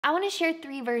I want to share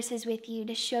 3 verses with you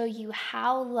to show you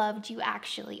how loved you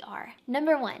actually are.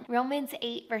 Number 1, Romans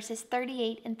 8, verses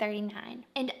 38 and 39.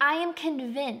 And I am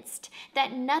convinced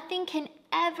that nothing can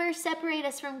ever separate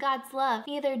us from God's love.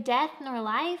 Neither death nor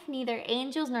life, neither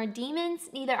angels nor demons,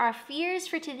 neither our fears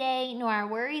for today nor our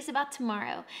worries about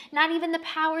tomorrow. Not even the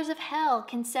powers of hell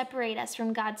can separate us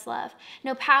from God's love.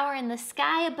 No power in the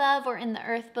sky above or in the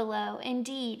earth below.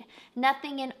 Indeed,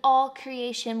 nothing in all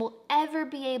creation will ever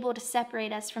be able to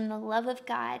separate us from the love of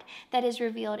God that is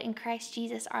revealed in Christ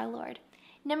Jesus our Lord.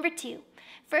 Number 2,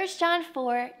 1 John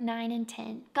 4, 9 and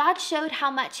 10. God showed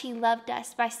how much he loved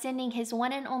us by sending his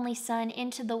one and only Son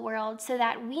into the world so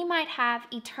that we might have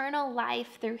eternal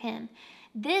life through him.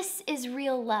 This is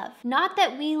real love. Not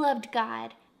that we loved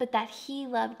God, but that he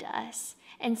loved us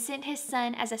and sent his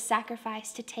Son as a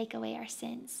sacrifice to take away our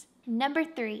sins. Number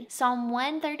 3, Psalm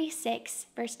 136,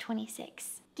 verse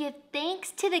 26. Give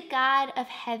thanks to the God of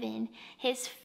heaven. His